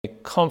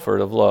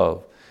comfort of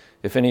love,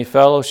 if any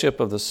fellowship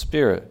of the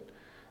Spirit,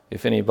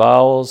 if any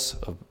bowels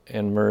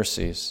and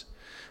mercies.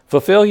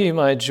 Fulfill ye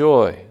my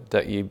joy,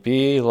 that ye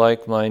be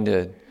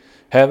like-minded,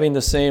 having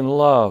the same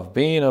love,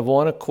 being of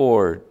one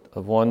accord,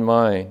 of one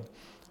mind.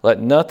 Let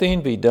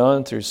nothing be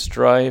done through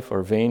strife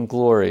or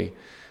vainglory,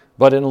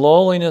 but in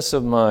lowliness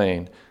of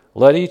mind,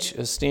 let each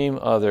esteem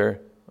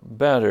other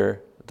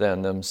better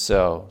than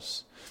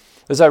themselves.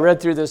 As I read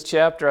through this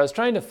chapter, I was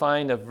trying to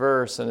find a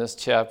verse in this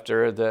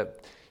chapter that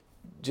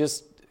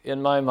just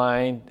in my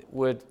mind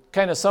would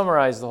kind of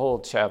summarize the whole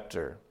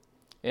chapter.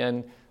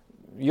 And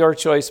your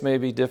choice may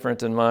be different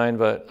than mine,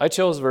 but I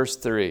chose verse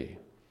 3.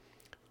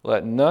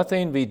 Let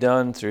nothing be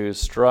done through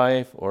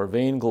strife or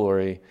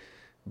vainglory,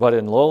 but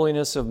in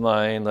lowliness of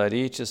mind, let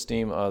each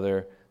esteem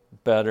other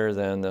better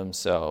than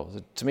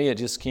themselves. To me, it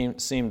just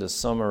seemed to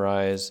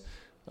summarize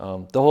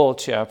the whole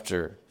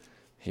chapter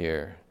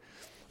here.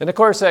 And of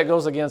course, that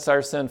goes against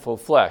our sinful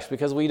flesh,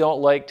 because we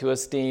don't like to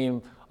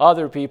esteem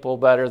other people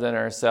better than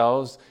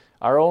ourselves.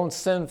 Our own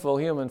sinful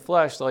human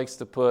flesh likes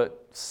to put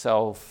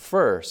self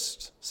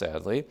first,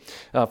 sadly.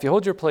 Now, if you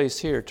hold your place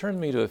here, turn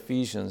me to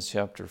Ephesians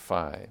chapter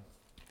 5.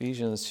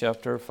 Ephesians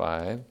chapter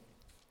 5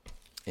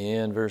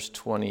 and verse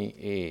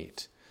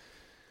 28.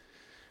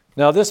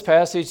 Now, this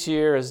passage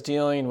here is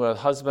dealing with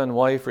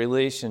husband-wife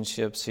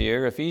relationships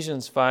here.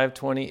 Ephesians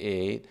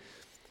 5:28.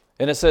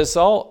 And it says,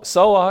 so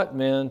ought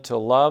men to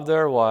love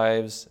their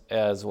wives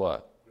as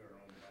what?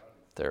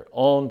 Their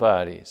own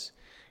bodies.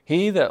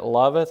 He that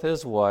loveth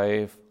his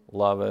wife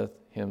loveth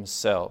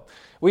himself.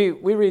 We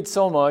read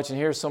so much and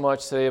hear so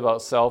much today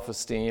about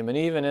self-esteem, and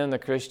even in the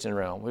Christian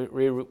realm,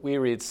 we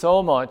read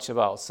so much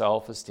about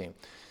self-esteem.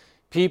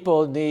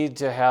 People need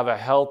to have a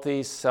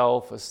healthy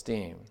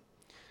self-esteem.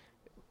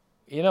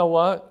 You know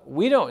what?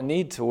 We don't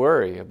need to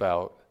worry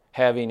about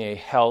having a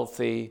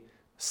healthy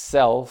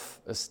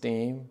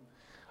self-esteem.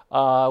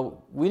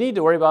 We need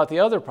to worry about the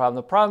other problem.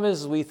 The problem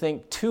is we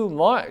think too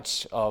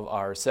much of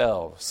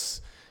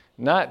ourselves,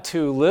 not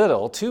too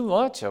little, too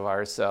much of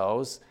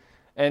ourselves,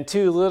 and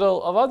too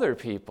little of other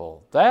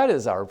people. That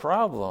is our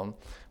problem.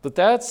 But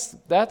that's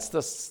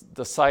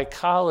the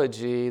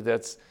psychology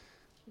that's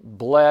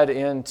bled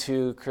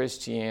into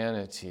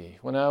Christianity.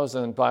 When I was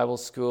in Bible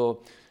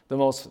school, the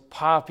most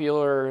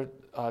popular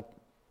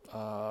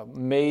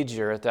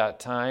major at that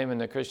time in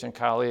the Christian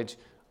college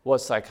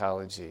was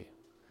psychology.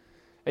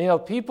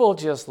 And people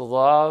just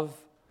love,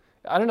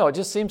 it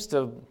just seems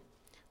to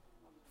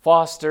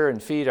foster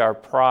and feed our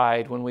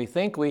pride when we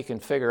think we can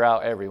figure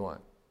out everyone.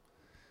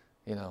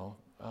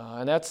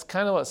 And that's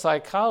kind of what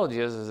psychology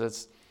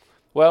is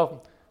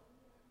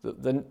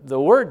the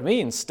word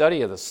means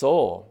study of the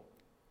soul.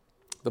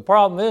 The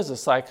problem is that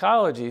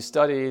psychology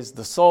studies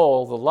the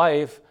soul, the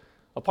life,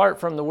 apart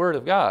from the Word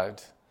of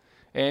God.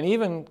 And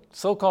even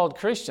so-called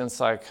Christian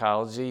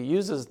psychology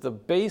uses the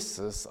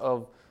basis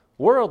of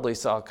worldly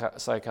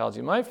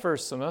psychology. My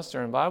first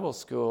semester in Bible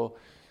school,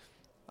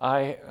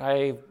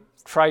 I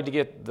tried to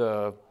get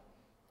the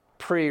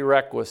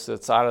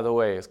prerequisites out of the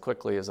way as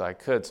quickly as I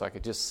could so I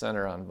could just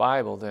center on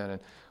Bible then.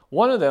 And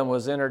one of them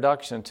was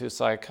Introduction to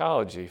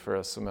Psychology for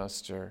a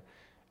semester.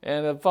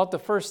 And about the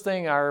first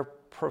thing our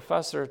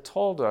professor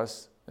told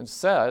us and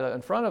said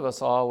in front of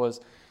us all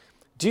was,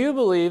 do you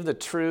believe the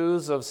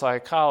truths of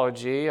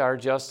psychology are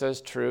just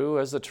as true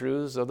as the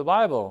truths of the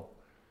Bible?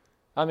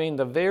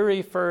 The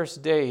very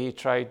first day he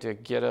tried to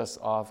get us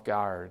off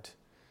guard,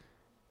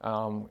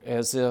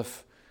 as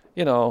if,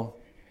 I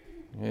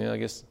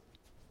guess.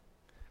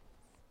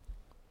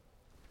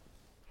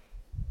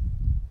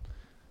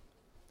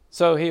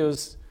 So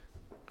if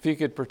you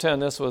could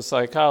pretend this was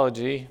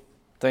psychology,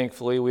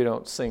 thankfully we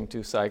don't sing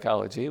to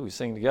psychology, we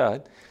sing to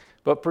God.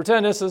 But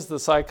pretend this is the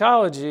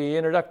psychology,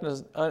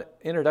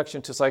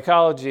 introduction to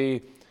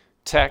psychology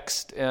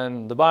text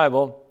in the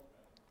Bible.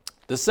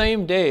 The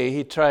same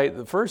day,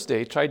 the first day,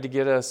 he tried to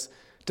get us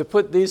to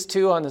put these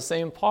two on the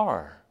same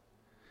par.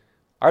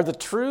 Are the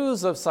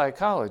truths of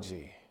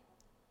psychology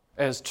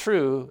as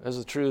true as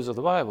the truths of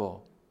the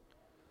Bible?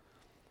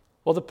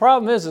 Well, the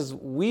problem is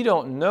we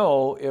don't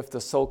know if the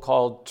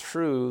so-called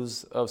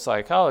truths of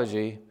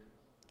psychology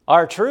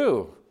are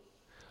true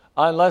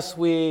unless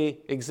we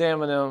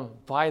examine them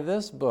by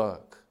this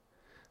book.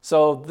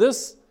 So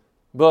this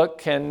book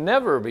can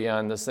never be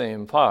on the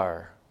same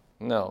par.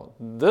 No,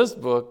 this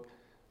book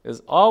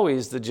is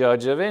always the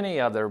judge of any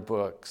other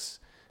books.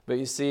 But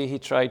you see, he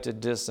tried to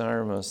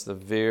disarm us the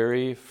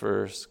very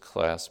first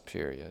class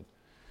period.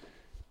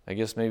 I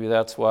guess maybe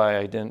that's why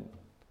I didn't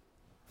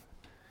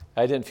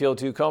feel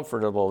too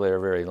comfortable there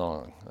very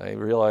long. I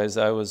realized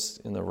I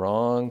was in the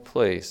wrong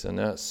place in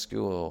that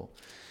school.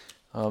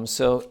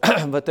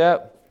 But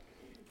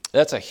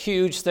that's a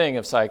huge thing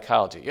of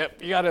psychology.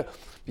 Yep, you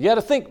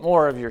gotta think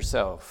more of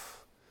yourself.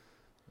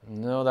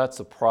 No,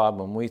 that's a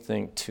problem. We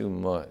think too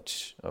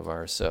much of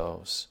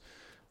ourselves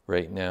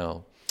right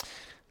now.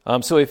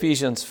 So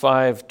Ephesians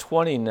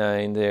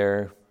 5:29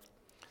 there.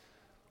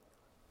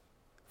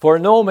 For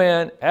no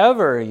man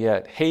ever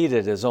yet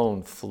hated his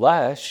own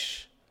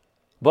flesh,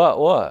 but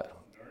what?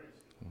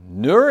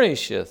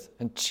 Nourisheth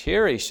and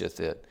cherisheth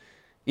it,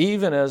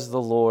 even as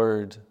the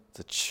Lord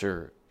the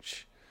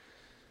church.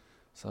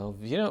 So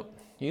you don't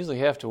usually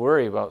have to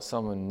worry about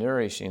someone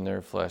nourishing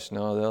their flesh.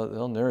 No,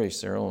 they'll nourish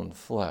their own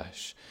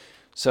flesh.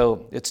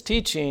 So it's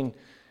teaching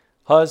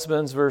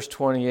husbands, verse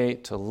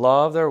 28, to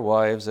love their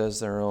wives as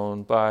their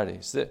own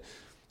bodies.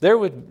 There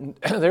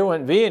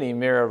wouldn't be any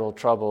marital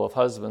trouble if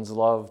husbands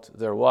loved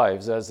their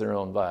wives as their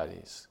own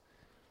bodies.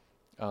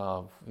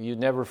 You'd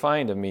never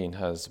find a mean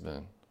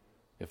husband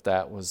if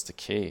that was the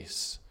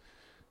case.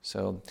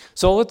 So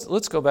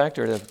let's go back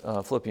to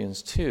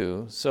Philippians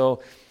 2.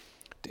 So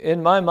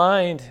in my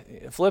mind,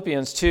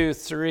 Philippians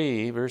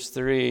 2:3, verse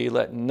 3,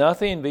 let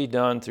nothing be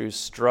done through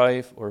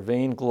strife or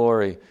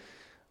vainglory,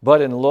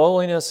 but in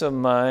lowliness of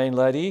mind,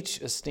 let each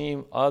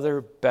esteem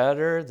other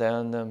better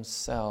than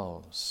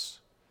themselves.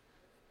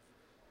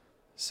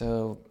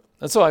 So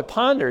I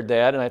pondered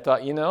that, and I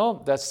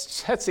thought,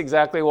 that's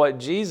exactly what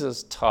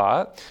Jesus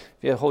taught.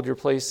 If you hold your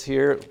place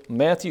here,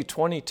 Matthew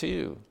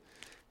 22.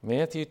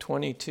 Matthew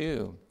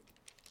 22.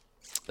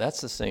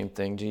 That's the same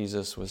thing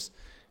Jesus was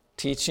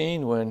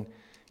teaching when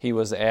he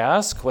was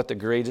asked what the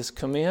greatest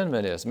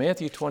commandment is.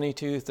 Matthew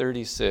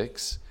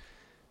 22:36,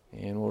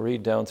 and we'll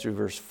read down through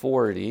verse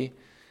 40.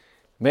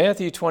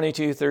 Matthew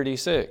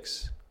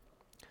 22:36.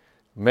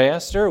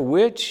 Master,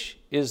 which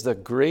is the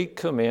great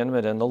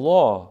commandment in the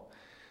law?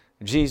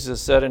 Jesus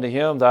said unto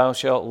him, Thou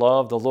shalt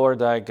love the Lord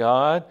thy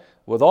God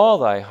with all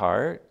thy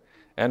heart,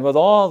 and with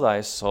all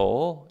thy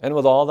soul, and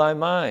with all thy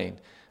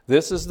mind.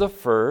 This is the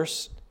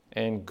first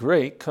and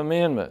great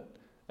commandment.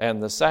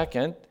 And the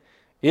second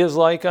is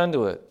like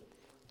unto it.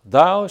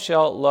 Thou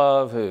shalt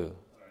love who?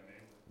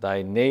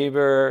 Thy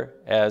neighbor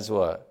as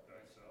what?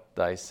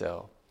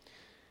 Thyself.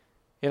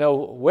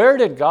 Where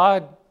did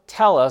God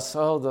tell us,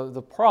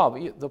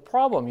 the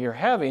problem you're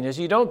having is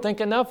you don't think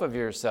enough of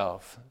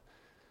yourself?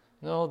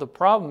 No, the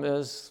problem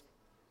is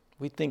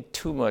we think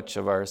too much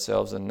of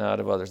ourselves and not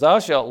of others. Thou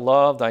shalt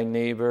love thy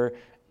neighbor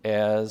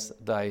as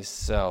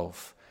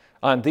thyself.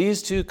 On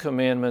these two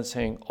commandments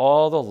hang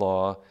all the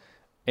law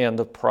and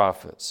the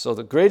prophets. So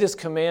the greatest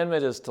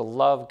commandment is to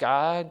love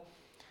God,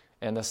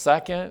 and the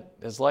second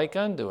is like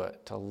unto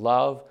it, to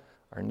love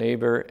our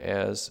neighbor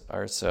as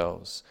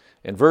ourselves.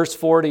 In verse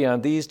 40,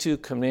 on these two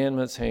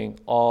commandments hang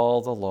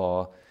all the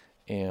law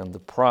and the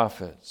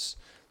prophets.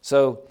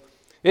 So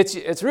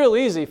it's real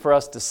easy for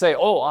us to say,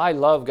 I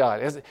love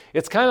God.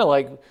 It's kind of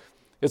like,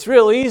 it's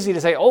real easy to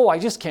say, I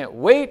just can't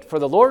wait for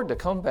the Lord to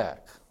come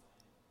back.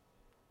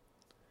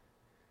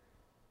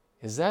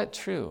 Is that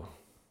true?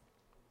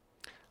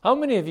 How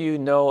many of you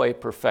know a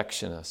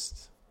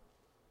perfectionist?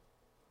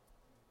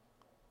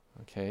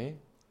 Okay.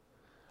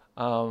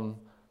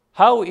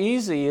 How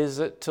easy is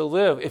it to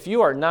live, if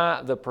you are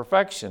not the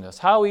perfectionist,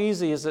 how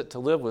easy is it to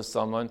live with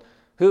someone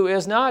who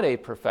is not a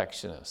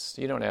perfectionist?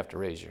 You don't have to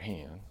raise your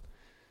hand.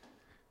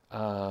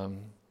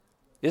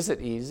 Is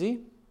it easy?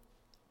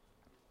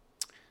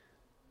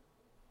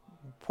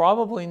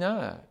 Probably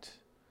not.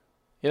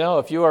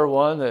 If you are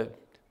one that,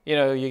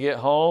 you get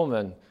home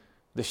and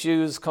the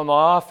shoes come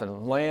off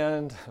and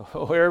land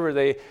wherever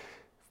they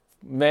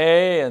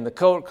may, and the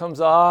coat comes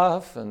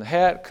off and the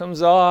hat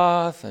comes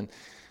off, and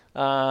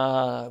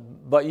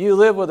but you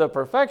live with a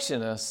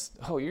perfectionist,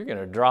 you're going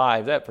to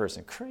drive that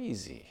person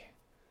crazy.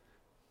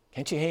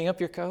 Can't you hang up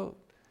your coat?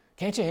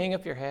 Can't you hang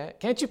up your hat?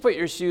 Can't you put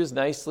your shoes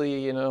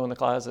nicely, in the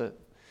closet?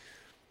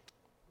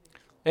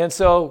 And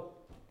so,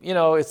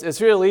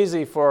 it's real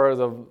easy for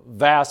the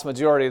vast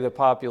majority of the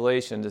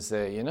population to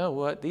say, you know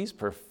what, these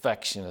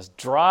perfectionists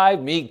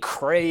drive me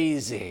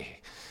crazy.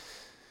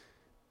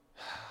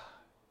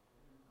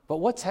 But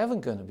what's heaven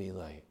going to be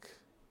like?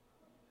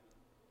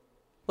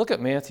 Look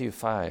at Matthew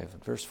 5,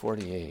 verse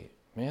 48.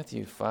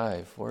 Matthew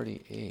 5,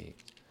 48.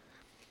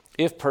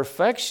 If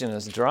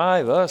perfectionists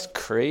drive us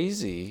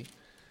crazy,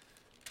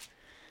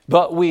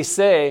 but we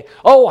say,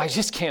 I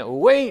just can't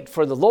wait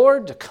for the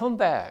Lord to come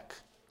back.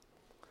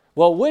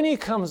 Well, when he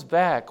comes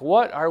back,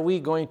 what are we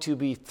going to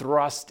be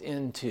thrust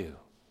into?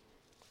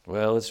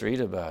 Well, let's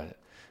read about it.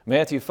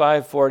 Matthew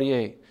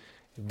 5:48.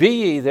 Be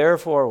ye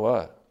therefore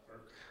what?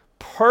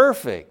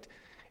 Perfect.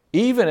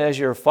 Even as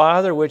your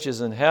Father which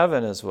is in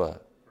heaven is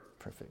what?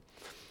 Perfect.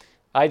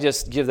 I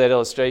just give that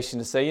illustration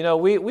to say,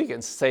 we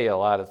can say a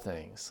lot of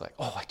things. Like,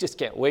 I just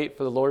can't wait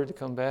for the Lord to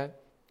come back.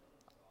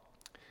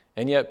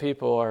 And yet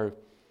people are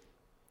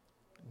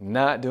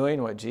not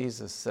doing what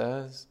Jesus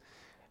says.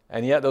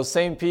 And yet those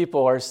same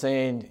people are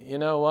saying, you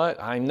know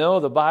what, I know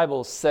the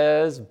Bible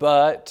says,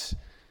 but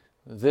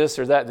this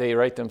or that. They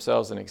write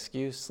themselves an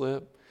excuse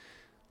slip.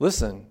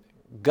 Listen,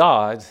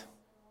 God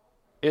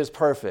is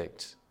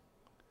perfect.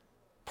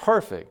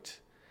 Perfect.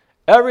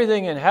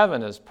 Everything in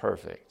heaven is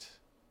perfect.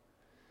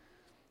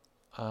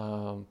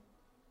 And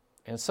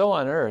so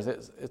on earth,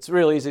 it's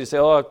real easy to say,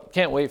 I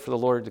can't wait for the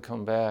Lord to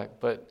come back.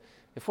 But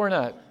if we're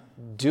not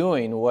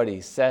doing what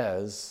he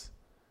says,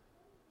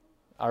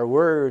 our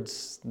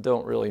words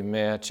don't really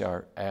match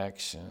our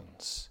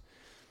actions.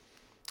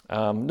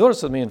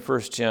 Notice with me in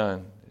 1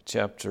 John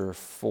chapter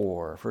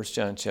 4. 1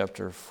 John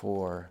chapter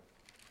 4.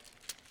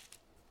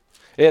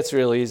 It's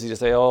really easy to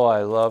say, oh,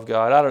 I love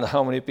God. I don't know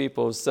how many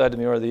people have said to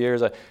me over the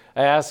years, I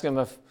ask them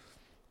if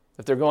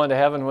they're going to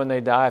heaven when they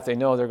die, if they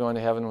know they're going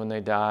to heaven when they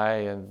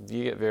die, and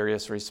you get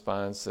various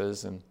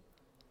responses.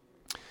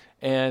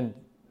 And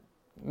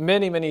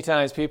many, many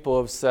times people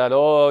have said,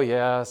 oh,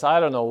 yes, I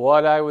don't know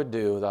what I would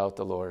do without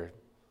the Lord.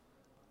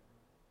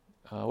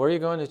 Where are you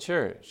going to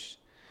church?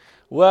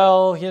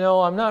 Well,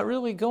 I'm not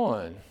really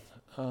going.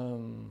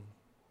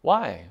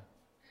 Why?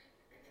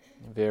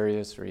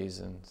 Various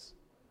reasons.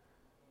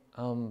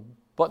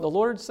 But the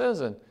Lord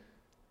says,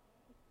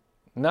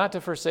 not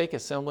to forsake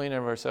assembling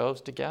of ourselves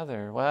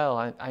together.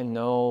 Well, I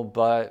know,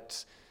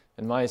 but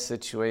in my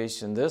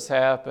situation, this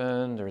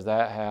happened or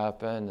that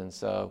happened, and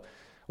so,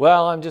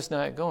 well, I'm just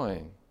not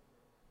going.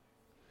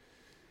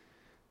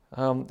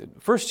 1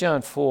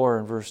 John 4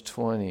 and verse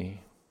 20.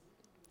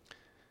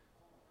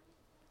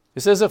 It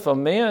says, if a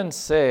man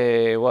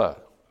say,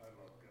 what?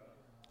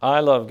 I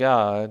love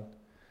God,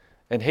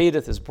 and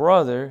hateth his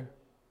brother,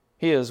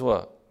 he is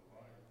what?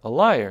 A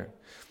liar.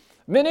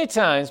 Many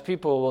times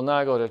people will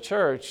not go to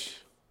church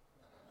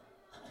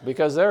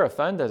because they're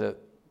offended at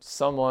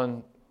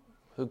someone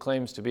who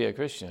claims to be a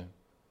Christian.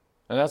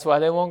 And that's why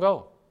they won't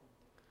go.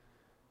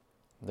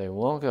 They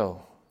won't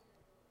go.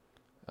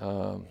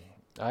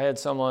 I had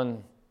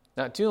someone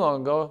not too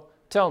long ago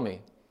tell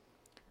me,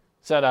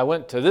 said, I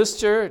went to this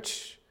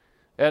church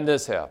and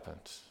this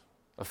happened.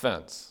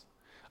 Offense.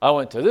 I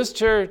went to this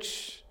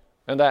church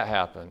and that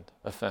happened.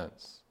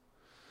 Offense.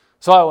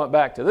 So I went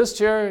back to this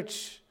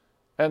church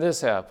and this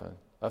happened.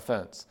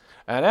 Offense.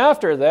 And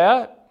after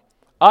that,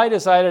 I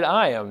decided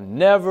I am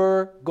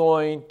never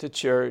going to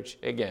church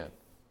again.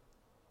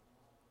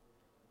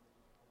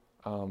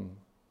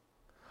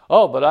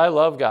 But I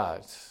love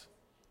God.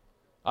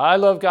 I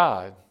love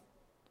God.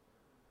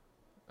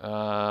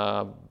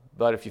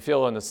 But if you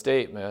fill in the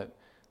statement,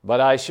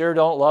 but I sure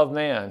don't love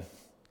man.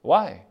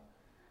 Why?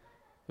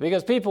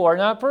 Because people are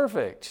not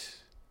perfect.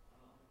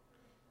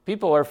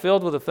 People are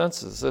filled with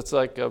offenses. It's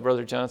like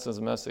Brother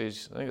Johnson's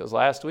message, I think it was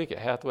last week at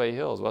Hathaway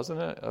Hills, wasn't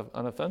it?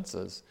 On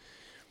offenses.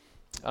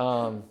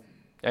 And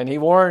he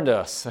warned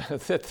us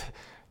that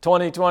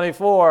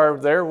 2024,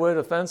 there would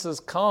offenses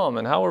come.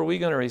 And how are we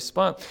going to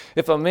respond?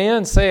 If a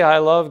man say, I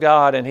love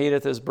God, and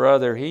hateth his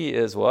brother, he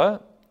is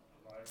what?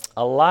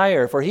 A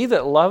liar. For he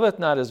that loveth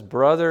not his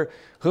brother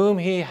whom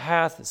he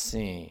hath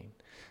seen,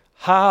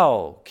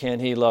 how can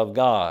he love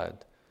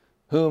God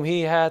whom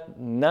he hath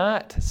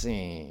not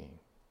seen?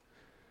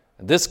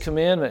 This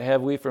commandment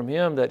have we from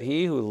him, that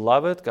he who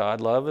loveth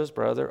God love his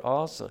brother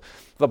also.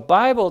 The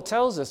Bible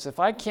tells us if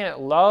I can't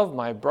love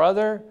my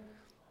brother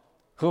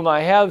whom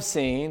I have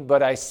seen,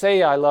 but I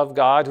say I love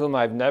God whom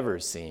I've never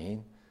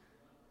seen,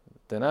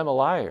 then I'm a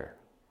liar.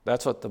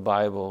 That's what the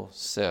Bible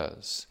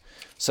says.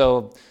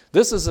 So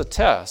this is a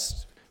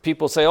test.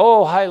 People say,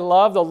 oh, I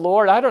love the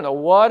Lord. I don't know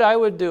what I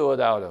would do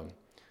without him.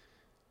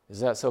 Is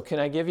that so? Can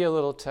I give you a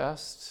little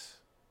test?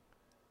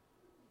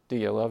 Do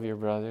you love your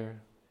brother?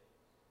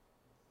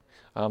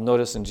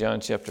 Notice in John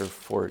chapter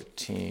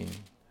 14.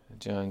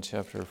 John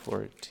chapter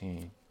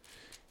 14.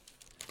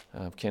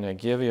 Can I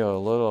give you a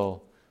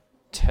little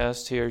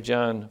test here?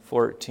 John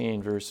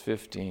 14, verse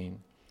 15.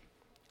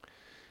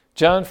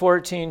 John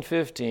 14,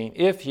 15.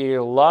 If ye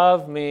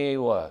love me,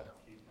 what?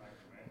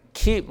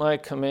 Keep my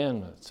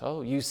commandments.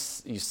 Oh, you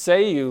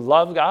say you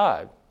love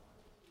God.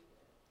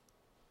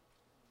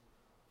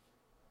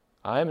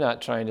 I'm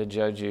not trying to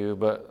judge you,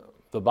 but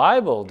the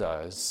Bible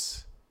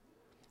does.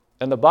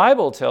 And the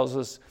Bible tells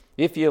us,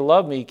 if you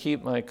love me,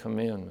 keep my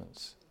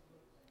commandments.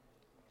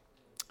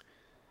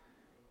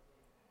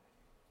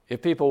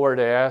 If people were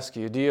to ask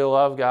you, do you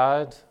love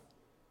God?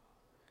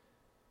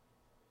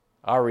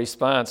 Our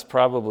response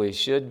probably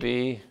should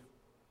be,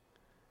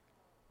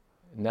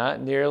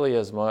 not nearly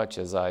as much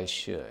as I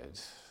should.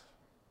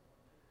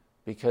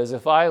 Because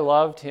if I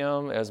loved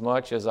him as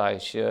much as I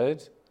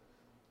should,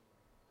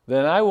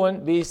 then I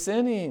wouldn't be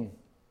sinning.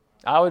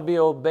 I would be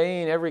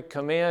obeying every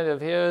command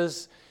of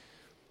his.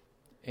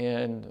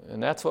 And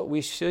that's what we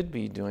should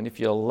be doing. If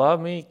you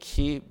love me,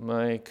 keep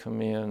my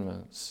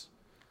commandments.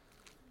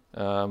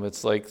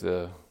 It's like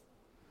the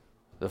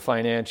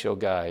financial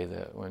guy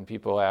that when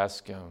people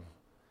ask him,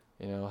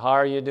 how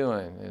are you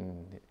doing?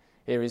 And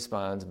he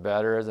responds,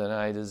 better than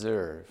I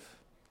deserve.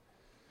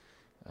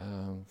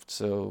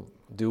 So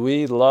do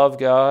we love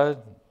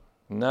God?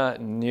 Not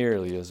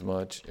nearly as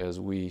much as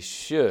we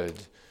should,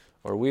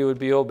 or we would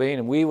be obeying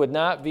him. We would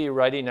not be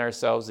writing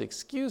ourselves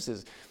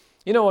excuses.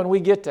 When we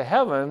get to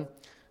heaven,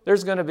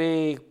 there's going to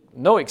be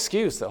no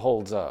excuse that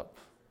holds up.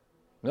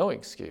 No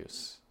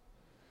excuse.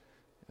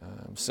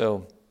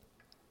 So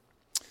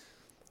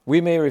we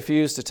may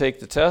refuse to take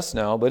the test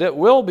now, but it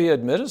will be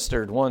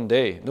administered one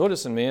day.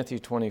 Notice in Matthew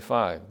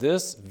 25,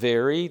 this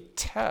very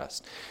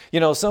test.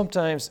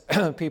 Sometimes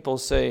people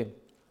say,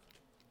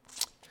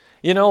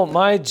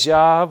 my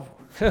job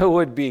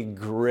would be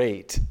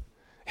great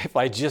if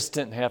I just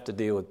didn't have to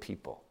deal with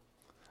people.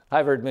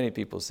 I've heard many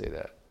people say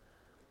that.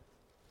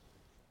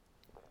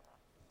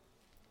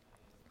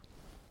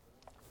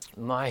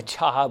 my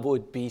job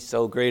would be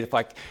so great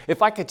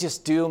if I could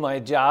just do my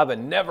job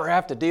and never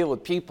have to deal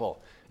with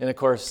people. And of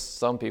course,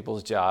 some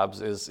people's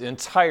jobs is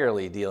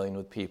entirely dealing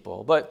with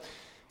people. But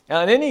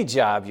on any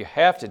job, you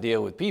have to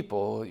deal with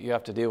people. You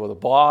have to deal with a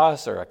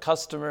boss or a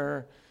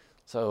customer.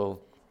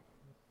 So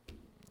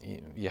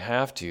you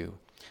have to.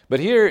 But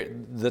here,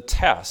 the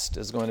test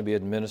is going to be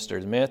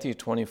administered. Matthew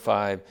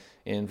 25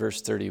 in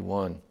verse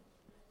 31.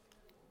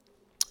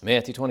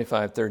 Matthew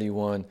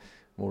 25:31.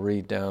 We'll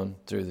read down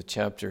through the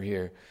chapter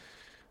here.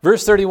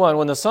 Verse 31,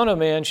 when the Son of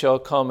Man shall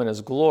come in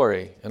his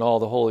glory, and all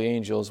the holy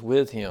angels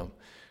with him,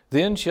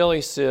 then shall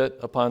he sit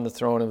upon the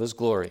throne of his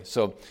glory.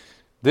 So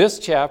this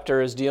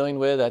chapter is dealing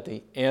with at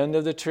the end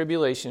of the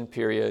tribulation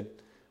period,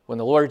 when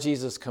the Lord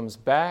Jesus comes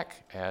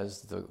back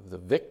as the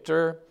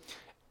victor,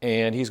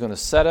 and he's going to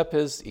set up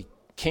his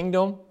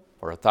kingdom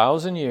for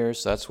 1,000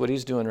 years. That's what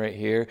he's doing right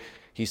here.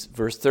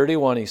 Verse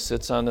 31, he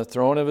sits on the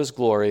throne of his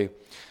glory,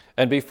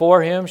 and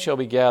before him shall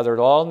be gathered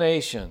all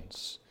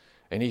nations,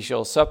 and he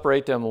shall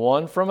separate them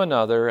one from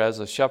another, as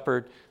a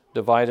shepherd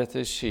divideth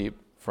his sheep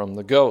from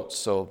the goats.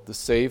 So the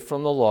saved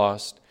from the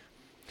lost.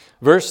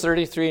 Verse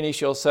 33, and he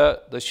shall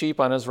set the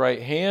sheep on his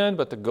right hand,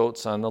 but the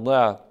goats on the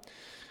left.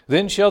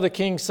 Then shall the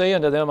king say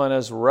unto them on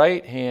his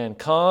right hand,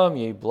 Come,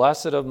 ye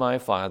blessed of my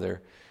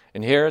Father,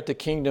 inherit the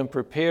kingdom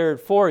prepared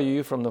for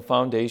you from the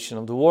foundation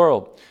of the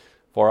world.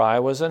 For I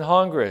was an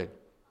hungered,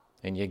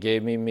 and ye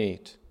gave me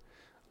meat.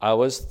 I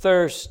was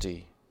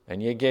thirsty,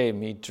 and ye gave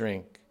me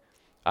drink.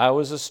 I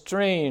was a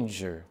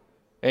stranger,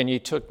 and ye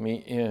took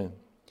me in.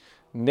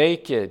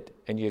 Naked,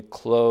 and ye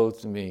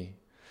clothed me.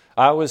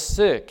 I was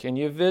sick, and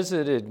ye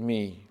visited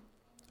me.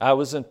 I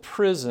was in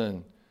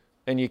prison,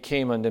 and ye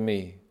came unto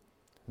me.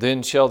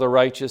 Then shall the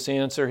righteous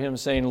answer him,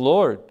 saying,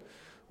 Lord,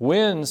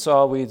 when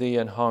saw we thee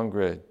an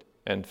hungered,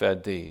 and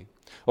fed thee?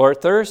 Or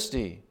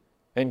thirsty,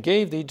 and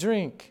gave thee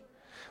drink?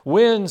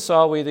 When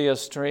saw we thee a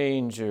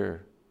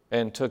stranger,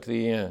 and took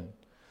thee in?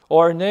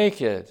 Or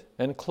naked,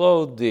 and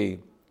clothed thee?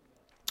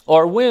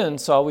 Or when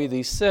saw we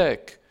thee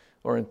sick,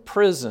 or in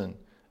prison,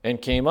 and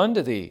came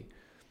unto thee?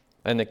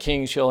 And the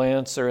king shall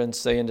answer and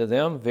say unto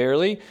them,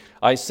 Verily,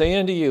 I say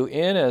unto you,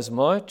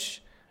 inasmuch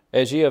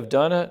as ye have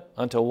done it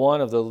unto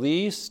one of the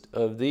least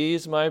of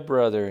these my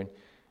brethren,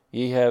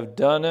 ye have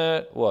done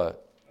it,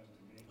 what?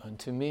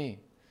 Unto me.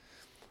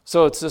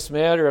 So it's this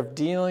matter of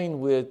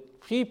dealing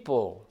with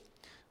people.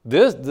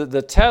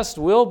 The test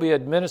will be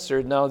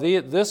administered. Now,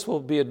 this will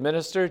be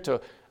administered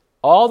to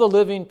all the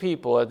living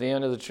people at the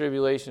end of the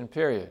tribulation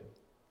period.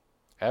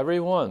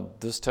 Everyone,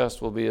 this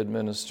test will be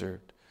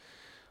administered.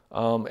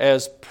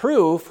 As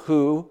proof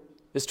who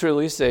is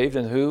truly saved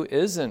and who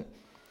isn't.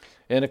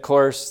 And of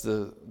course,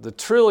 the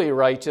truly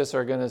righteous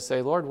are going to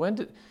say, Lord, when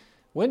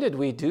did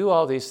we do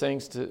all these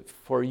things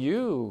for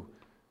you?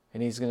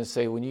 And he's going to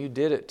say, when you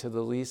did it to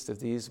the least of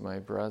these, my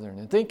brethren.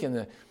 And think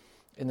in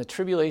the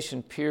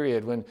tribulation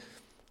period when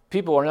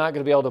people are not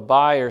going to be able to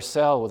buy or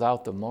sell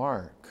without the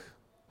mark.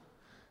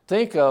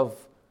 Think of,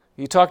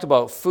 you talked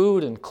about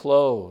food and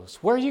clothes.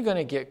 Where are you going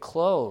to get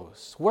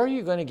clothes? Where are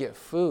you going to get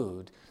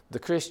food? The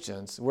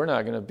Christians, we're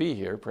not going to be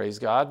here, praise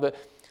God, but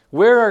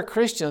where are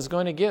Christians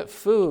going to get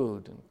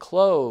food and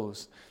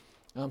clothes,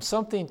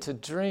 something to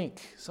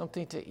drink,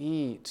 something to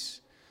eat?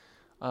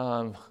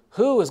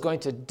 Who is going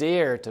to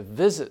dare to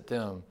visit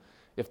them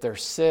if they're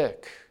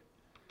sick?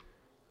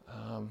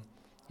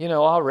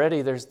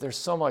 Already there's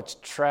so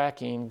much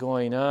tracking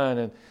going on,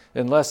 and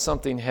unless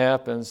something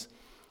happens,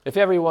 if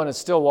everyone is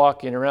still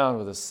walking around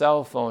with a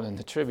cell phone in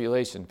the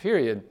tribulation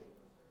period,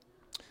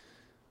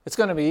 it's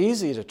going to be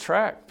easy to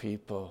track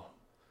people.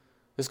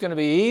 It's going to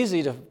be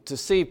easy to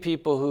see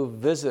people who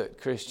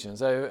visit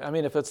Christians. I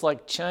mean, if it's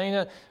like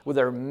China with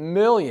their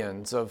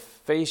millions of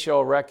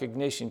facial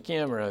recognition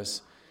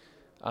cameras,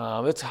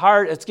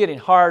 it's getting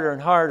harder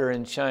and harder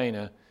in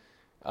China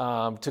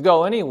to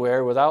go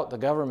anywhere without the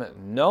government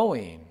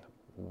knowing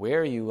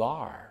where you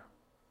are.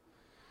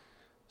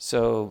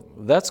 So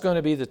that's going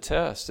to be the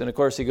test. And of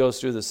course, he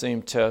goes through the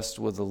same test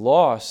with the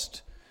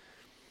lost.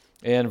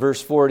 And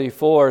verse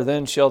 44,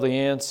 then shall they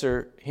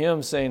answer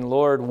him, saying,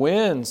 Lord,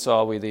 when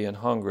saw we thee an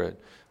hungered,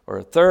 or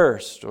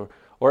athirst,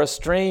 or a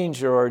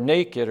stranger, or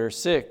naked, or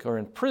sick, or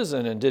in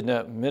prison, and did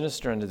not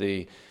minister unto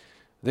thee?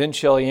 Then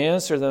shall he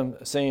answer them,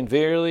 saying,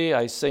 Verily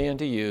I say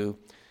unto you,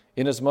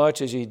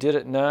 inasmuch as ye did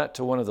it not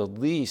to one of the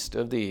least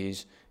of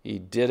these, ye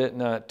did it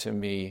not to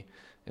me.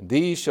 And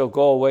these shall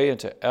go away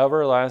into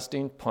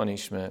everlasting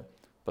punishment,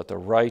 but the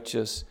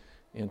righteous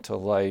into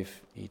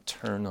life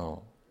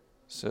eternal.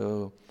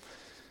 So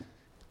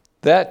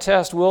that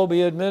test will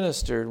be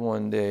administered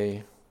one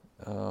day,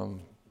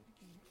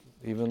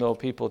 even though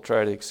people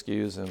try to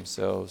excuse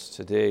themselves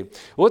today.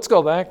 Well, let's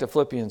go back to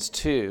Philippians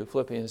 2,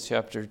 Philippians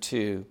chapter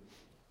 2.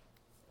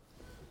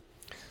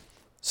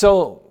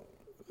 So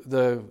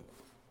the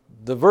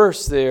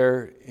verse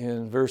there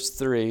in verse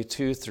 3,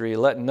 2-3,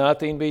 let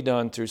nothing be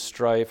done through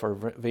strife or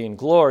vain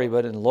glory,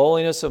 but in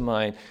lowliness of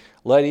mind,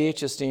 let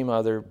each esteem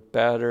other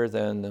better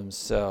than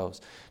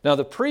themselves. Now,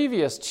 the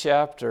previous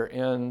chapter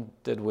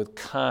ended with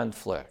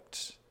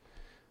conflict.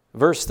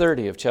 Verse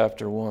 30 of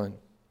chapter 1.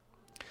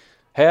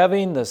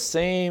 having the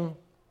same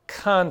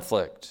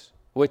conflict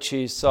which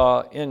he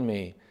saw in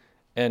me,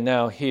 and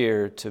now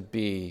here to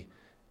be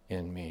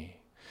in me.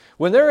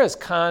 When there is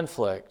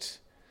conflict,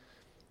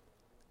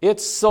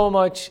 it's so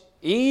much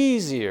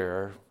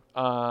easier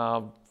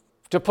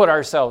to put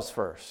ourselves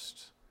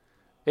first.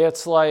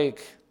 It's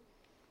like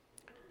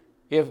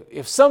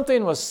if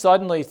something was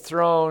suddenly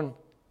thrown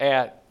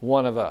at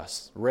one of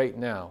us right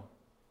now,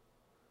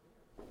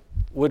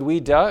 would we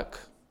duck?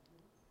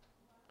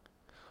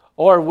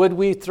 Or would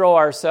we throw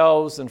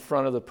ourselves in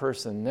front of the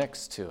person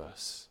next to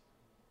us?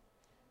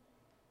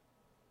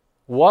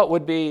 What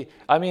would be,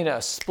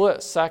 a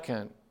split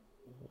second,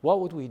 what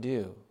would we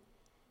do?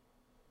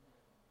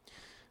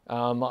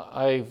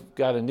 I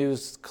got a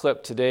news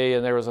clip today,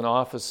 and there was an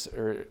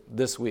officer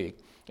this week,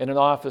 and an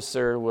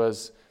officer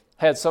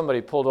had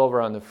somebody pulled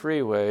over on the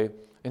freeway,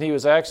 and he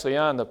was actually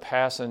on the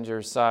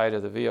passenger side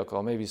of the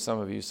vehicle. Maybe some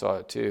of you saw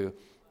it too.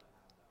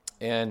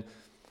 And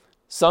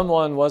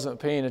someone wasn't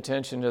paying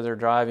attention to their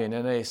driving,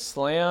 and they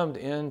slammed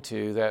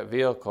into that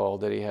vehicle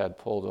that he had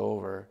pulled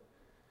over.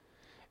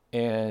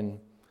 And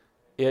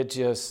it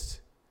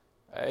just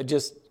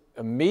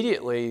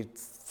immediately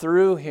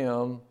threw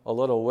him a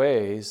little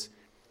ways,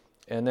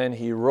 and then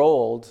he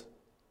rolled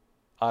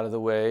out of the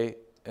way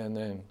and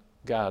then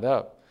got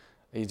up.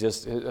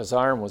 His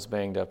arm was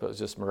banged up. It was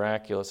just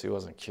miraculous he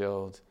wasn't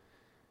killed.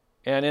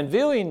 And in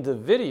viewing the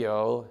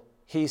video,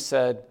 he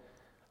said,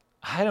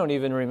 I don't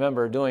even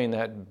remember doing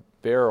that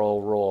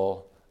barrel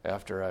roll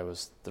after I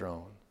was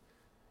thrown.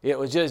 It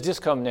was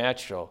just come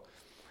natural.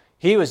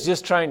 He was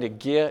just trying to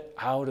get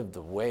out of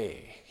the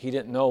way. He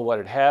didn't know what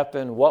had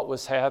happened, what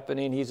was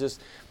happening.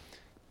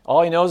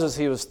 All he knows is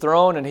he was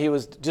thrown, and he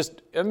was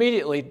just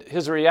immediately,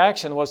 his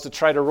reaction was to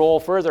try to roll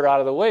further out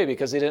of the way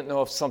because he didn't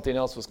know if something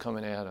else was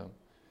coming at him.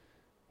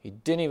 He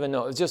didn't even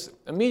know. It was just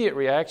immediate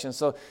reaction.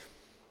 So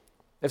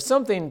if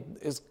something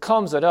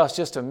comes at us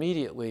just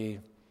immediately,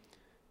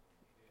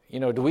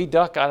 do we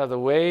duck out of the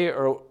way,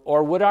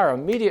 or would our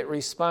immediate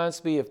response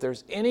be, if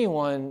there's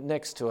anyone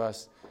next to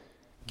us,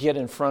 get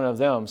in front of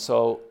them,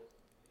 so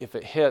if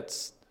it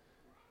hits,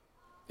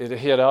 it'll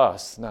hit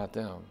us, not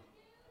them.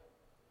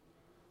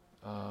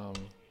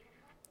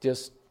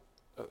 Just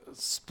a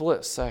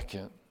split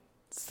second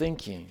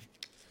thinking.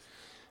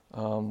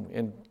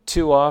 And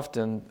too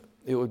often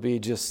it would be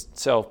just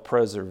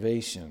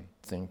self-preservation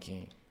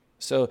thinking.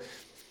 So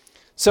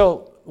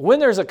when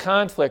there's a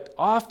conflict,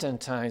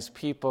 oftentimes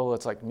people,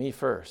 it's like me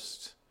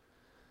first.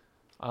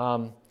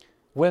 When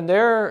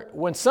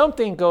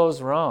something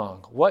goes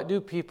wrong, what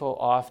do people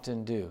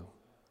often do?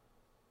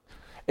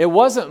 It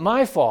wasn't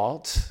my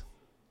fault.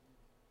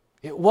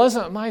 It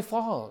wasn't my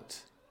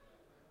fault.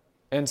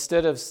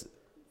 Instead of,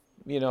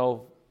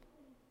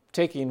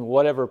 taking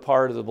whatever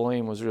part of the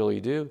blame was really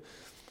due,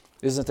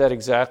 isn't that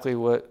exactly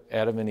what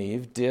Adam and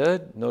Eve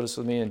did? Notice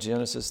with me in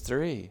Genesis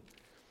 3.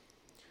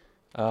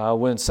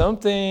 When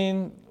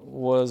something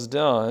was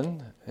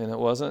done and it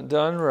wasn't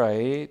done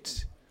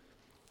right,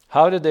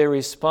 how did they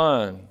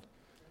respond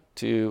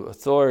to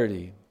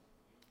authority?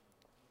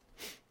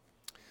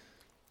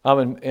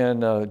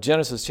 In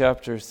Genesis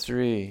chapter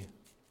 3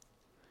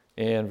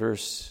 and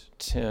verse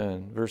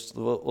 10,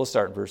 we'll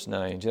start in verse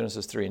 9,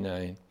 Genesis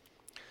 3:9.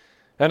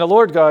 And the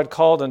Lord God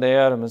called unto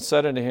Adam and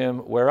said unto him,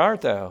 Where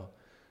art thou?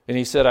 And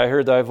he said, I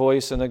heard thy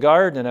voice in the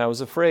garden, and I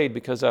was afraid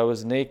because I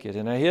was naked,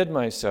 and I hid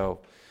myself.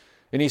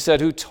 And he said,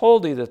 Who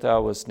told thee that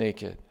thou wast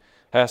naked?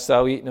 Hast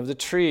thou eaten of the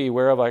tree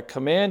whereof I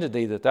commanded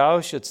thee that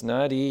thou shouldst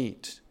not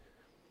eat?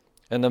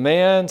 And the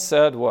man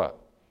said, what?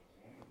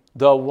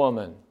 The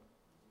woman.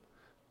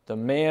 The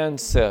man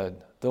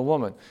said, the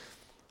woman.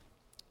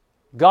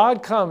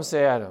 God comes to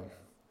Adam.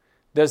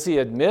 Does he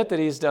admit that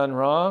he's done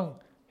wrong?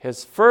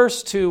 His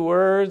first two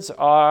words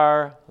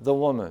are the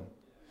woman.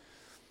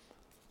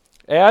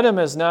 Adam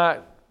is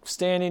not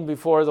standing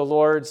before the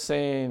Lord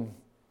saying,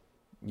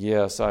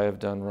 yes, I have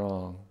done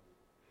wrong.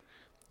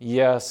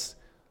 Yes,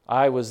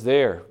 I was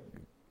there.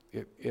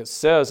 It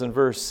says in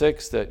verse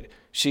 6 that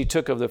she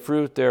took of the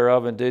fruit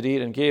thereof and did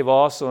eat and gave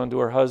also unto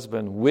her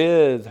husband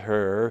with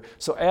her.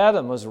 So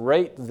Adam was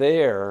right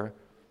there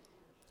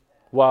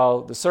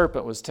while the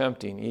serpent was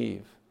tempting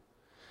Eve.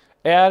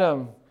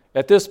 Adam,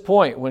 at this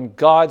point, when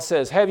God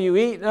says, have you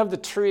eaten of the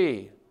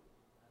tree?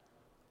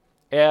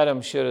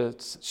 Adam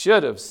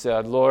should have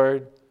said,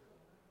 Lord,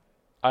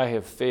 I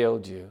have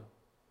failed you.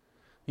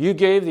 You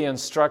gave the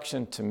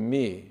instruction to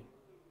me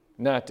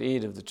not to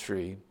eat of the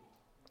tree.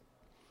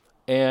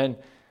 And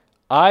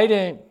I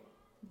didn't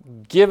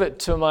give it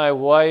to my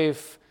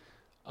wife.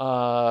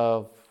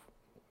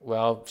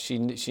 She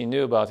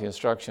knew about the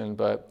instruction,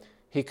 but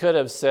he could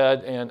have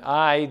said, and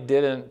I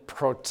didn't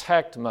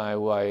protect my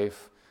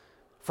wife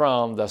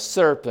from the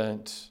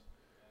serpent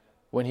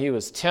when he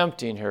was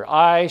tempting her.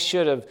 I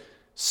should have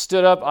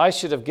stood up. I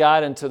should have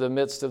got into the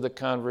midst of the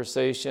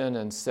conversation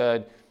and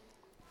said,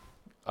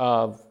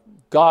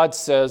 God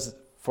says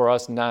for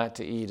us not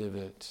to eat of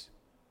it.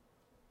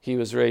 He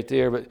was right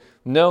there, but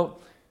no,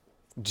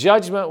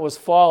 judgment was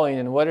falling,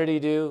 and what did he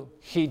do?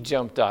 He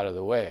jumped out of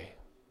the way.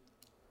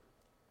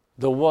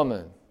 The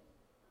woman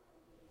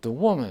The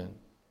woman.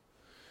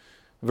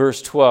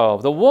 Verse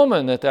 12, the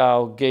woman that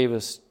thou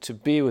gavest to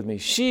be with me,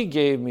 she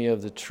gave me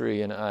of the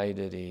tree, and I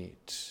did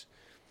eat.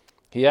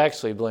 He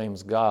actually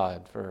blames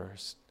God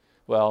first.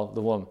 Well,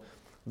 the woman.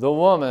 The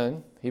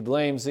woman, he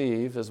blames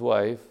Eve, his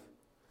wife,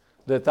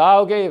 that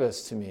thou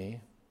gavest to me,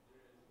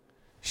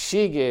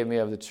 she gave me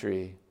of the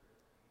tree,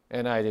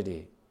 and I did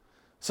eat.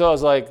 So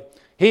it's like,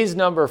 he's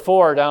number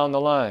 4 down the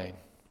line.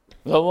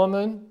 The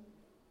woman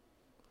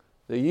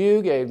that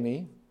you gave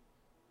me,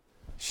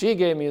 she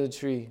gave me the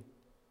tree,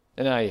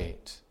 and I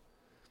ate.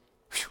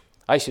 Whew,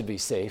 I should be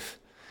safe.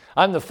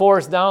 I'm the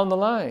 4th down the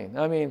line.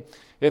 I mean,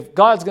 if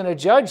God's going to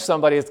judge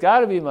somebody, it's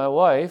got to be my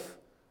wife.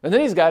 And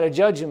then he's got to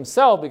judge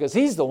himself because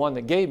he's the one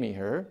that gave me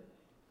her.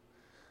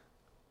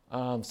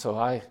 So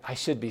I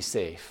should be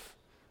safe.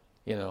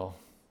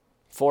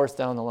 4th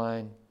down the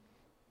line.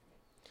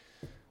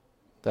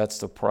 That's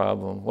the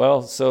problem.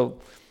 Well, so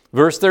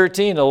verse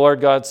 13, the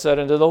Lord God said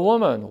unto the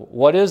woman,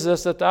 what is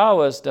this that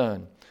thou hast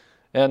done?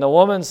 And the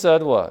woman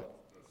said what?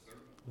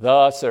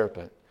 The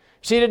serpent.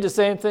 She did the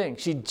same thing.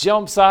 She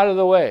jumps out of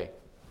the way.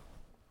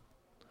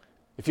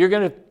 If you're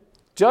going to,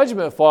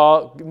 judgment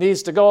fall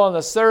needs to go on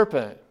the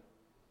serpent.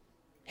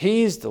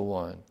 He's the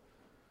one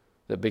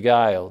that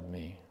beguiled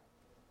me,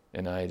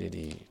 and I did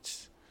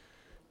eat.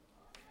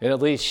 And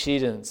at least she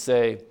didn't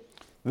say,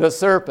 the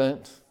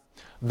serpent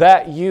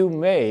that you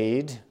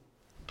made,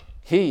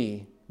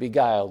 he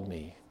beguiled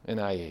me, and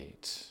I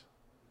ate.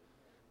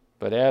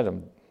 But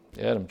Adam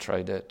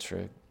tried that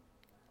trick.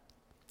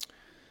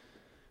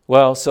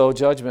 Well, so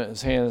judgment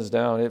is hands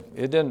down.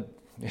 It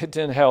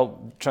didn't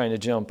help trying to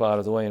jump out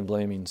of the way and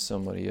blaming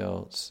somebody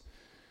else.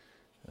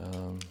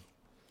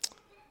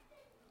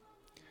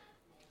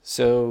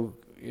 So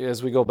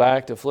as we go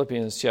back to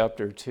Philippians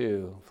chapter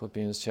 2,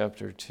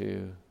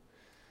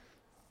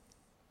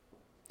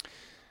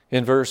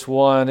 in verse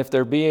 1, if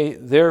there be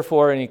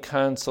therefore any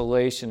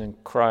consolation in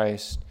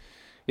Christ,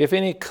 if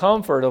any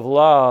comfort of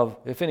love,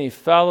 if any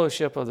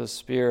fellowship of the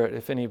Spirit,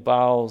 if any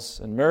bowels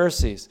and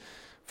mercies,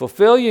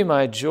 fulfill ye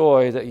my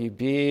joy that ye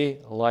be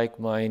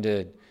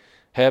like-minded,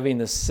 having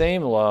the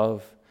same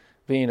love,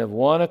 being of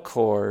one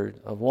accord,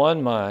 of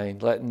one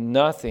mind, let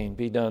nothing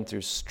be done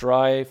through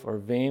strife or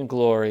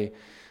vainglory,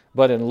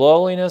 but in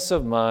lowliness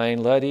of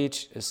mind, let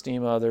each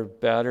esteem other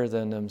better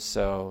than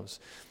themselves.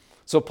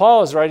 So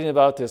Paul is writing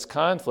about this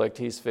conflict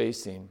he's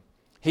facing.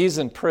 He's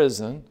in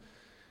prison.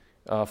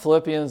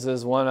 Philippians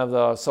is one of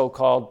the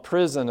so-called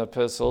prison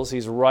epistles.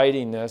 He's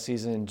writing this.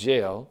 He's in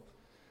jail.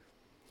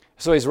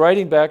 So he's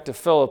writing back to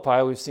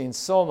Philippi. We've seen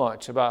so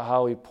much about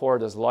how he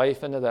poured his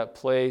life into that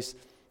place.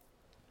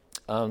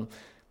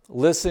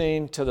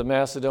 Listening to the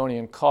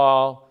Macedonian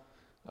call,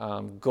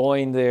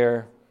 going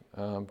there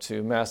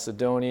to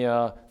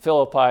Macedonia,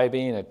 Philippi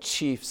being a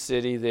chief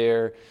city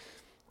there,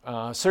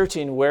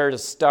 searching where to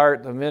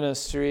start the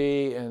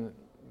ministry, and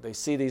they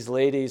see these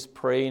ladies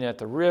praying at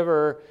the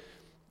river,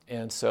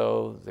 and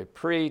so they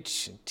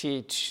preach and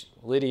teach.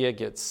 Lydia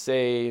gets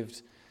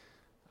saved.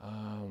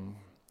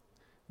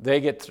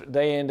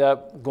 They end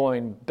up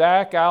going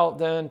back out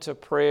then to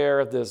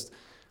prayer.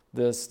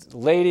 This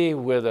lady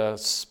with a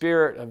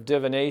spirit of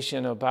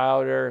divination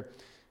about her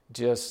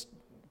just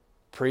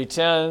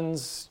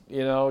pretends,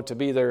 to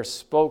be their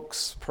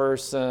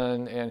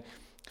spokesperson, and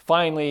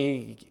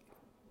finally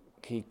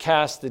he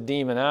casts the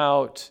demon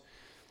out,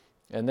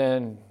 and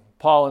then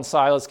Paul and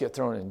Silas get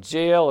thrown in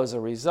jail as a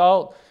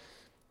result.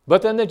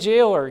 But then the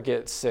jailer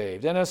gets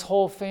saved, and his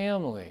whole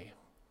family.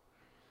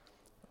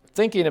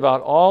 Thinking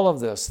about all of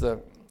this,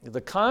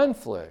 the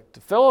conflict,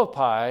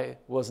 Philippi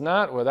was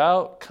not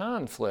without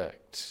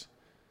conflict.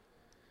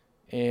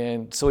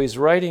 And so he's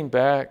writing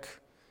back,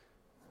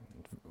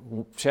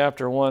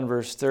 chapter 1,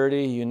 verse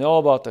 30, you know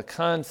about the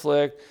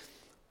conflict,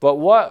 but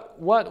what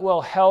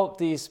will help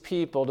these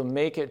people to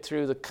make it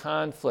through the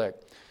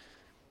conflict?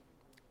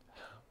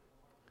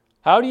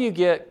 How do you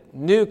get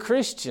new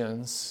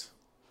Christians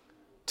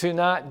to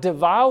not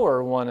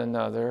devour one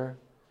another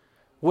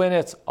when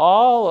it's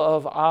all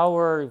of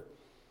our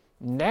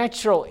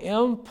natural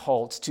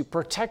impulse to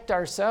protect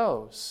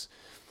ourselves?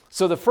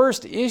 So the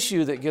first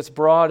issue that gets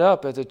brought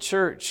up at the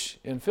church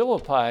in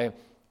Philippi,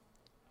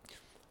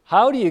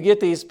 how do you get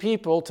these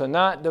people to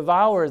not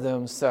devour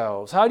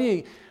themselves? How do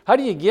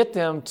you get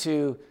them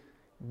to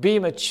be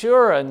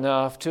mature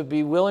enough to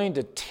be willing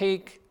to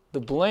take the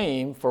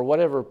blame for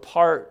whatever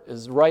part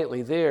is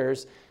rightly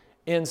theirs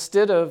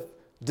instead of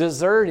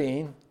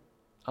deserting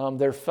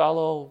their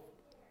fellow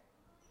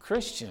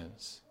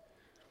Christians?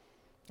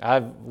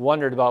 I've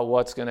wondered about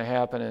what's going to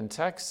happen in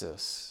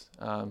Texas.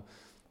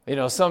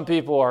 Some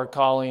people are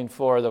calling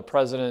for the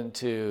president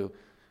to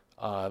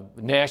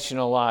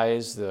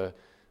nationalize the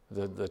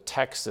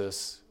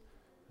Texas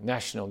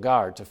National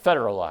Guard, to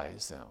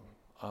federalize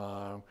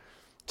them,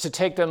 to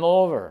take them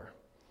over.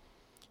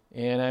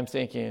 And I'm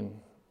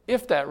thinking,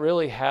 if that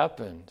really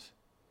happened,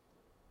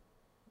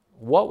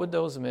 what would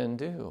those men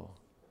do?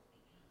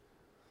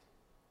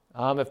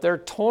 If they're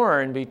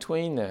torn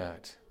between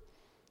that,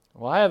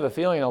 well, I have a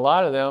feeling a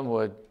lot of them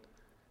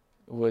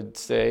would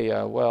say,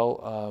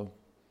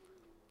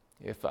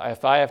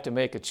 If I have to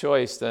make a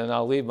choice, then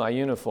I'll leave my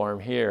uniform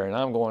here and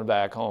I'm going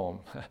back home.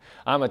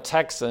 I'm a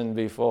Texan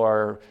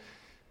before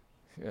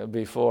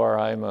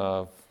I'm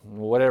a,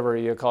 whatever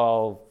you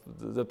call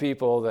the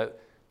people that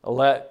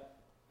let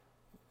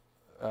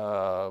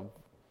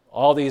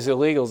all these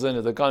illegals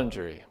into the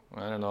country.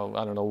 I don't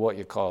know what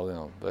you call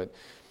them, but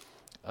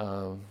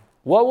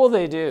what will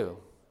they do?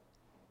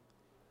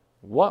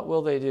 What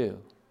will they do?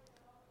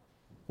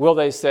 Will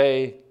they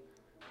say,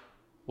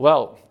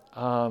 well,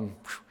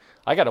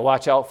 I got to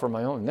watch out for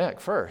my own neck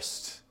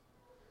first.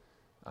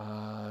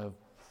 If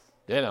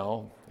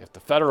the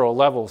federal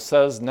level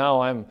says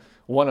now I'm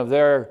one of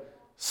their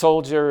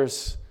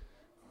soldiers,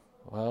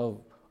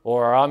 well,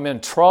 or I'm in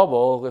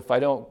trouble if I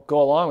don't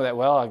go along with that,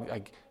 well,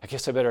 I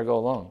guess I better go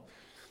along.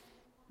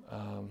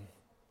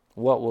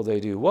 What will they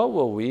do? What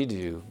will we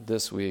do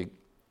this week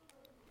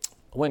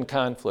when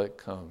conflict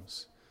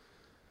comes?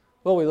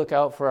 Will we look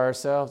out for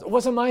ourselves? It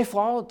wasn't my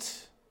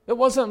fault. It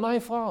wasn't my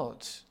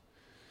fault.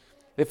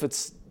 If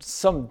it's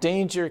some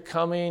danger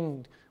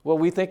coming, will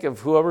we think of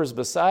whoever's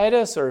beside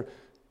us, or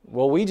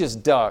will we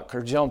just duck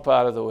or jump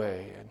out of the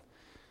way?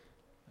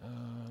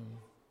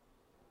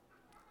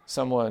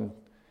 Someone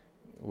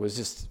was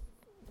just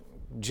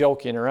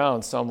joking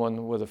around,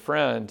 someone with a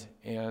friend,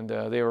 and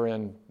they were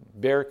in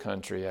bear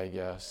country, I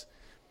guess,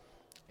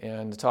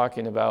 and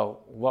talking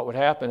about what would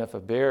happen if a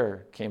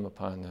bear came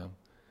upon them.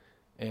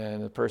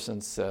 And the person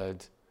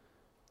said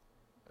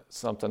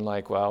something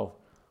like, well,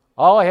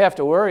 all I have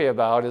to worry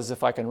about is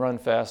if I can run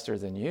faster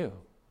than you.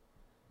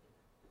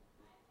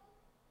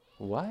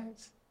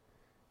 What?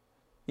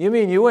 You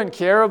mean you wouldn't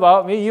care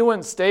about me? You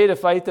wouldn't stay to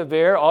fight the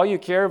bear? All you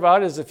care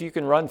about is if you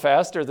can run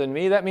faster than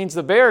me? That means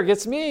the bear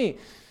gets me.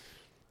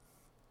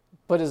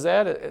 But is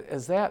that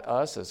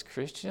us as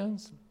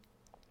Christians?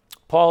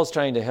 Paul's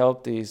trying to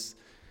help these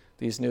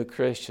new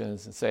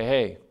Christians and say,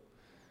 hey,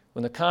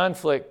 when the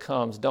conflict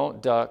comes,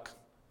 don't duck,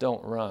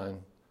 don't run.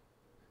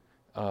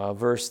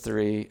 Verse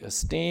 3,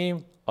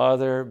 esteem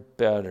other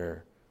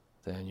better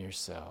than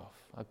yourself.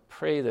 I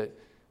pray that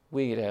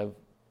we could have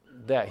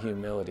that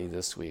humility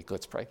this week.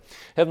 Let's pray.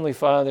 Heavenly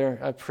Father,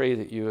 I pray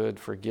that you would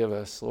forgive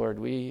us. Lord,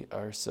 we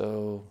are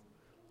so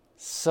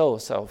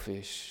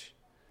selfish.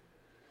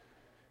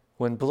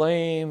 When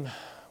blame,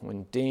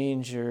 when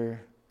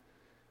danger,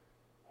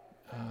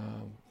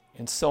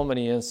 in so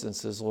many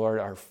instances, Lord,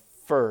 our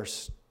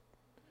first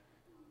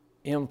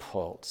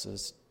impulse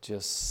is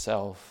just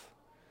self.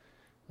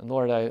 And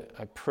Lord,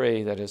 I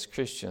pray that as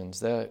Christians,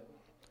 that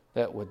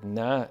would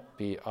not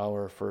be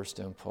our first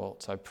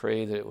impulse. I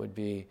pray that it would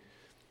be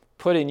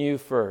putting you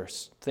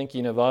first,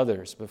 thinking of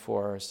others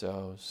before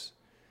ourselves.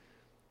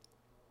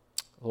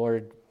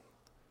 Lord,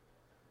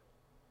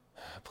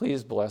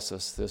 please bless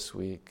us this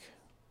week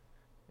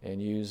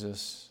and use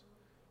us.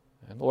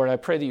 And Lord, I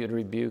pray that you'd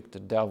rebuke the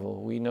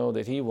devil. We know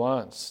that he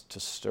wants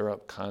to stir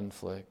up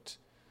conflict.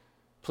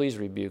 Please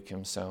rebuke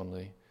him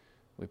soundly.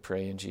 We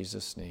pray in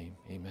Jesus' name.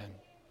 Amen.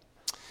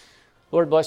 Lord bless you.